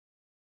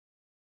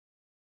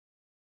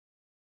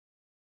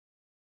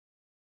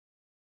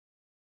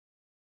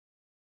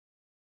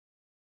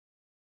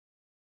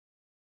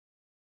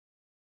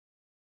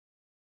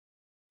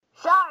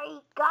Sorry,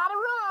 gotta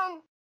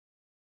run.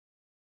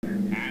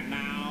 And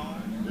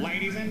now,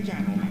 ladies and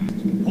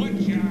gentlemen, put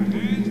your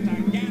hands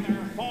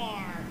together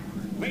for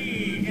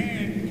the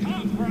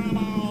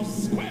incomparable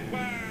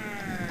Squidward!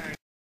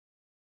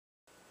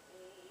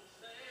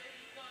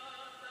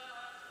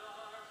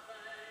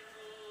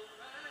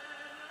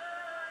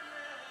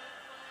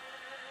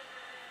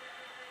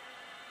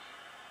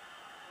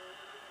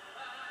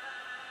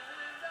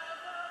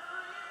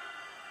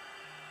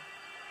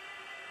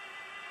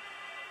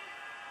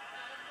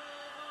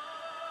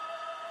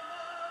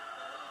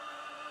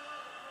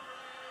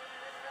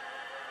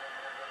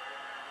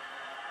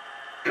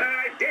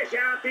 I dish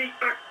out the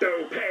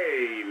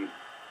octopane.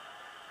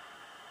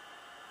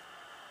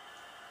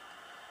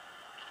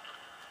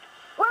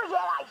 Where's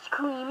that ice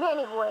cream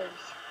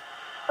anyways?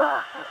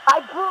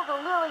 I blew the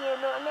Lillian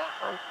on that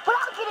one, but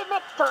I'll get it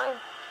next time.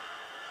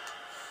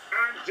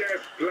 I'm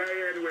just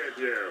playing with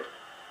you.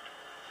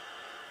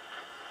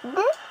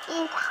 This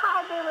is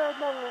harder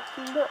than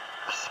it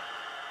looks.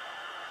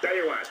 Tell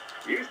you what,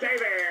 you stay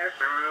there,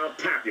 I'll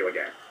tap you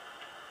again.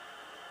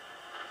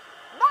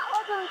 That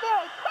wasn't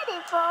very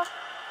pitiful.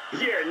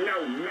 You're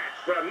no match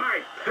for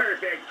my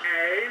perfect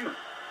aim. Okay,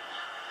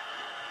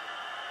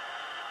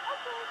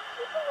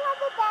 you can have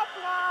it back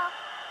now.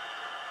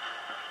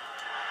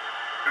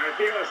 I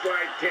feel a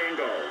slight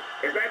tingle.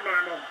 Is that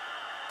normal?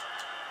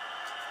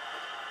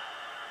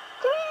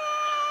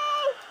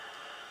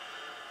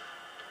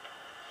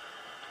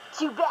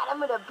 Too bad I'm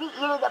gonna beat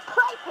you to the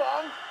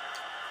playpen.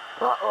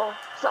 Uh-oh,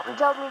 something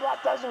tells me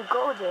that doesn't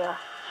go there.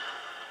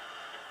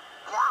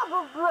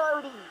 Double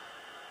Brody!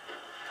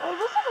 Hey,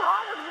 this is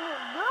harder than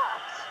it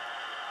looks.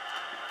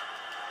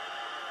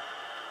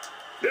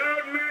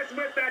 Don't mess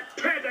with the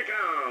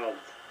tentacles!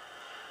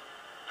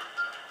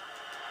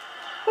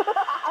 This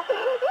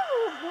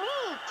is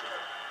neat.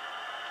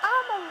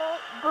 I'm a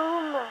late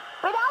boomer,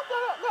 but I'll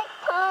get it next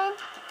time.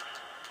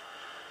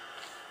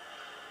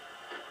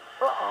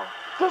 Uh-oh,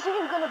 this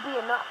isn't gonna be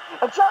enough.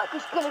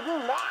 Angelica's gonna be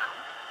mad.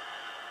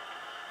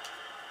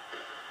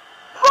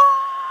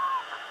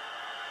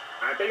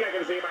 I think I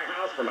can see my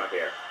house from up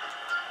here.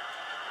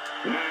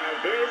 Now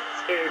this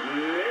is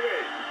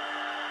living.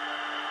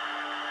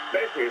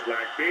 This is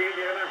like being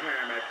in a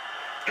hammock.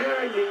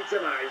 I need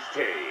some iced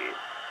tea.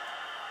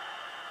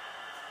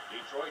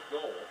 Detroit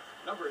goal,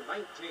 number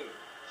 19,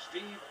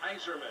 Steve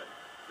Yzerman.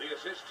 The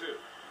assist to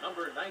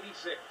number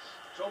 96,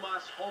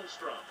 Tomas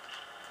Holmstrom.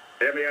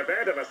 In the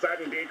event of a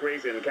sudden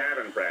decrease in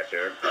cabin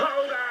pressure,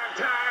 hold on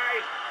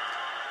tight!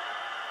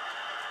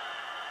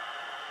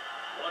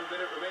 1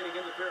 minute remaining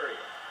in the period.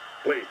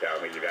 Please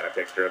tell me you got a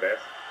picture of this.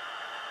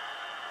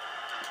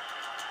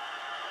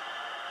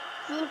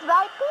 She's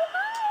right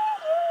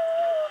behind you.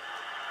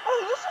 Hey,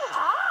 this is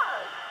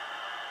hard.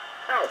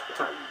 Oh,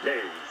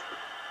 please.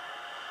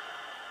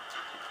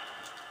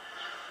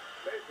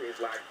 This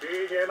is like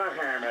being in a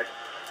hammock.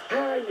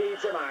 I need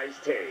some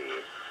iced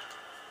tea.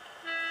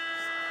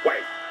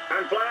 Wait,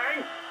 I'm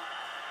flying?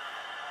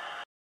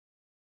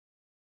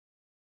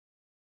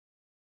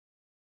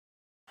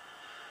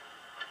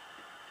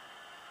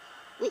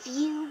 With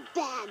you,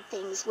 bad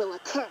things will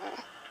occur.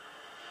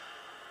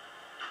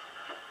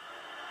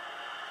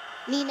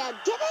 Nina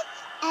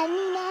giveth, and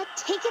Nina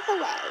taketh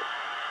away.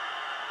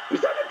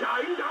 Is that a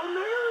dime down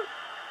there?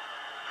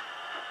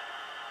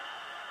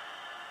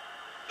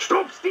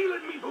 Stop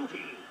stealing me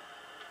booty!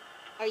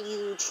 Are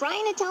you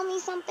trying to tell me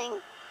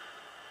something?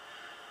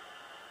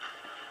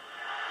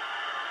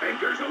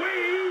 Anchors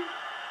away!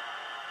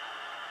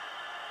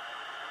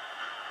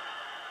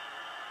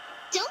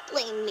 Don't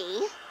blame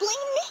me.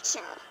 Blame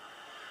nature.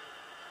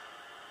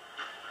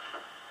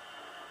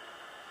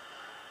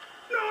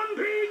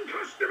 Non-paying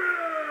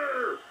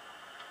customer!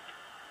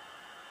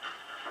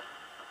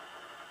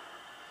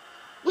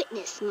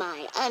 Witness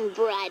my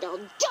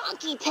unbridled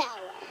donkey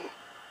power.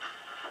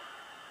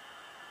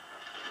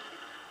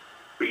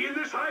 Being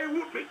this high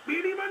won't make me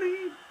any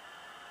money.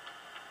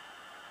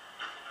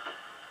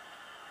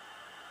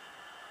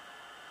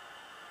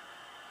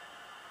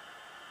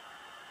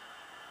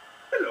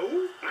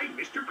 Hello, I'm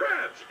Mr.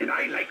 Krabs, and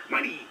I like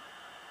money.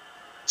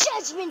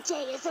 Judgment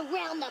Day is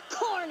around the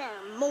corner,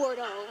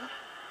 mortal.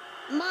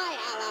 My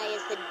ally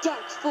is the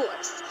Dark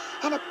Force,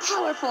 and a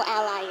powerful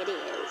ally it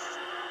is.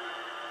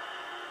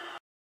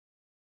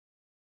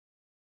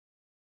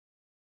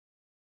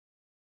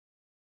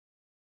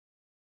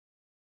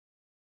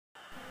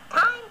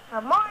 Time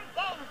for more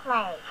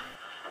gameplay.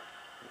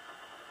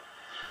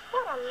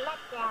 What a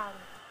letdown.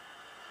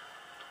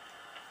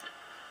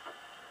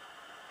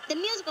 The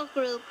musical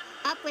group,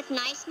 Up With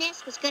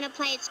Niceness, was going to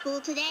play at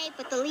school today,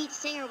 but the lead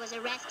singer was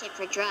arrested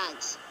for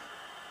drugs.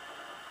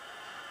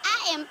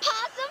 I am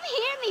Possum,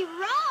 hear me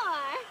roar!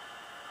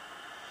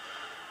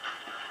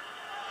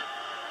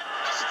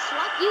 I should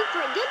swap you for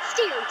a good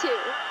steer,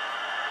 too.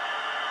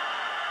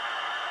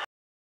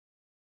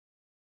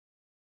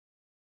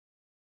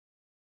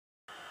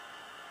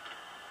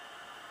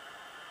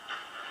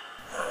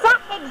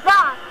 Suck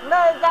exhaust,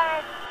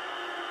 loser.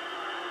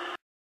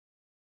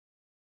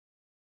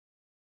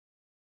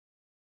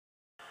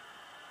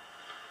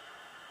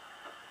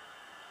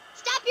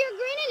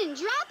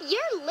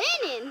 you're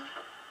linen.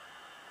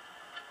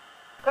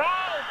 Great,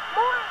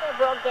 more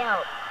liberal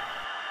guilt.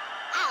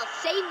 I'll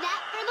save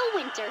that for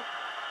the winter.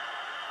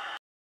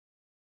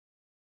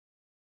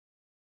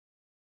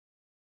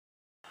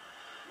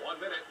 One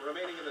minute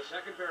remaining in the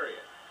second period.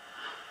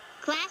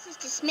 Class is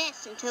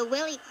dismissed until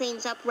Willie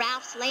cleans up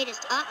Ralph's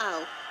latest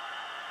uh-oh.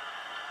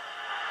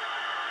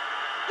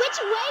 Which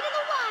way to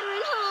the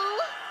watering hole?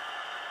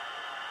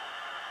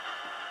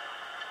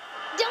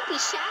 Don't be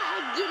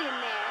shy, get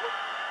in there.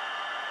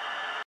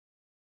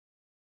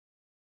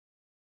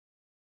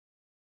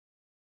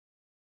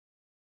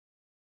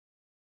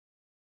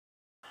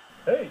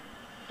 Hey,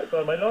 I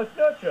thought I lost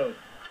nachos.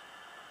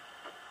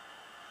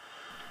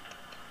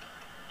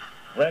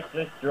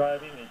 Reckless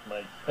driving is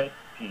my pet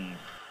peeve.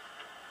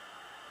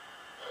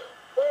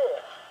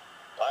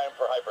 Time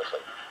for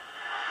hypersleep.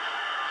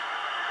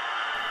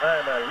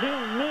 I'm a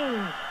lean,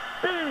 mean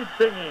speed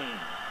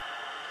thingy.